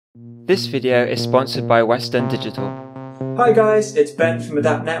This video is sponsored by Western Digital. Hi guys, it's Ben from the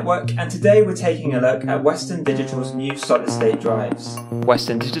Doepft Network, and today we're taking a look at Western Digital's new solid-state drives.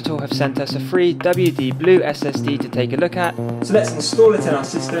 Western Digital have sent us a free WD Blue SSD to take a look at, so let's install it in our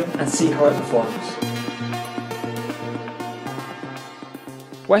system and see how it performs.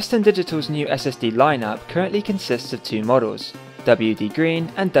 Western Digital's new SSD lineup currently consists of two models, WD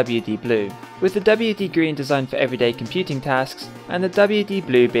Green and WD Blue, with the WD Green designed for everyday computing tasks and the WD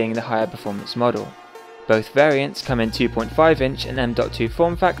Blue being the higher performance model. Both variants come in 2.5-inch and M.2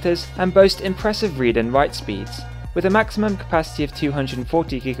 form factors and boast impressive read and write speeds, with a maximum capacity of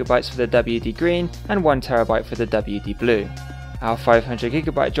 240GB for the WD Green and 1TB for the WD Blue. Our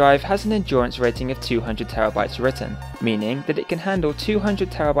 500GB drive has an endurance rating of 200TB written, meaning that it can handle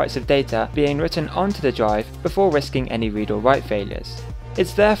 200TB of data being written onto the drive before risking any read or write failures.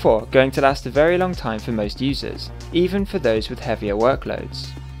 It's therefore going to last a very long time for most users, even for those with heavier workloads.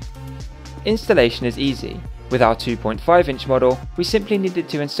 Installation is easy. With our 2.5-inch model, we simply needed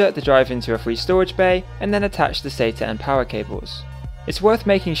to insert the drive into a free storage bay and then attach the SATA and power cables. It's worth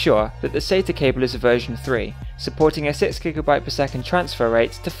making sure that the SATA cable is a version 3, supporting a 6GB per second transfer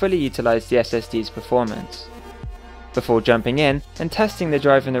rate to fully utilise the SSD's performance. Before jumping in and testing the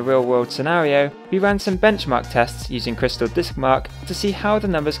drive in a real-world scenario, we ran some benchmark tests using Crystal Disk Mark to see how the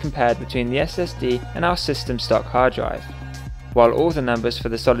numbers compared between the SSD and our system stock hard drive. While all the numbers for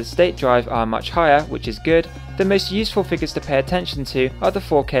the solid-state drive are much higher, which is good, the most useful figures to pay attention to are the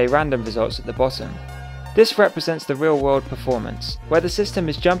 4K random results at the bottom. This represents the real-world performance, where the system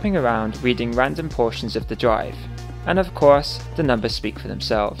is jumping around reading random portions of the drive. And of course, the numbers speak for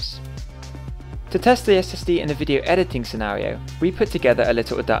themselves. To test the SSD in a video editing scenario, we put together a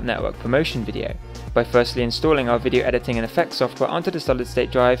little Doepft Network promotion video. By firstly installing our video editing and effects software onto the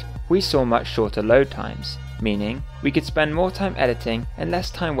solid-state drive, we saw much shorter load times, meaning we could spend more time editing and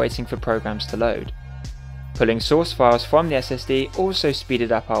less time waiting for programs to load. Pulling source files from the SSD also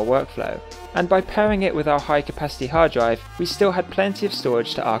speeded up our workflow, and by pairing it with our high capacity hard drive, we still had plenty of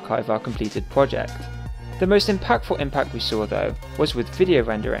storage to archive our completed project. The most impactful impact we saw though was with video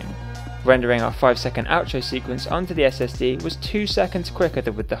rendering. Rendering our 5-second outro sequence onto the SSD was 2 seconds quicker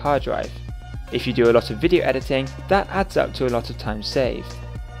than with the hard drive. If you do a lot of video editing, that adds up to a lot of time saved.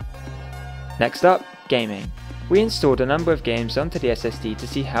 Next up, gaming. We installed a number of games onto the SSD to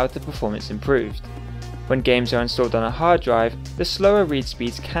see how the performance improved. When games are installed on a hard drive, the slower read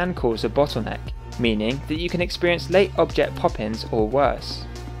speeds can cause a bottleneck, meaning that you can experience late object pop-ins or worse.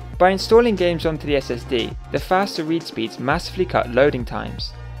 By installing games onto the SSD, the faster read speeds massively cut loading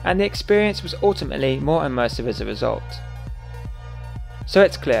times, and the experience was ultimately more immersive as a result. So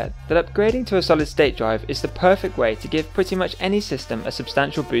it's clear that upgrading to a solid-state drive is the perfect way to give pretty much any system a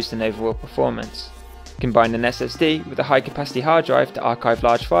substantial boost in overall performance. Combine an SSD with a high-capacity hard drive to archive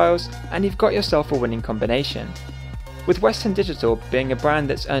large files, and you've got yourself a winning combination. With Western Digital being a brand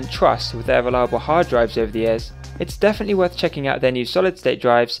that's earned trust with their reliable hard drives over the years, it's definitely worth checking out their new solid-state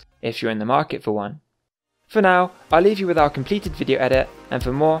drives if you're in the market for one. For now, I'll leave you with our completed video edit, and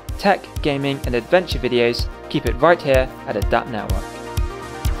for more tech, gaming and adventure videos, keep it right here at Doepft Network.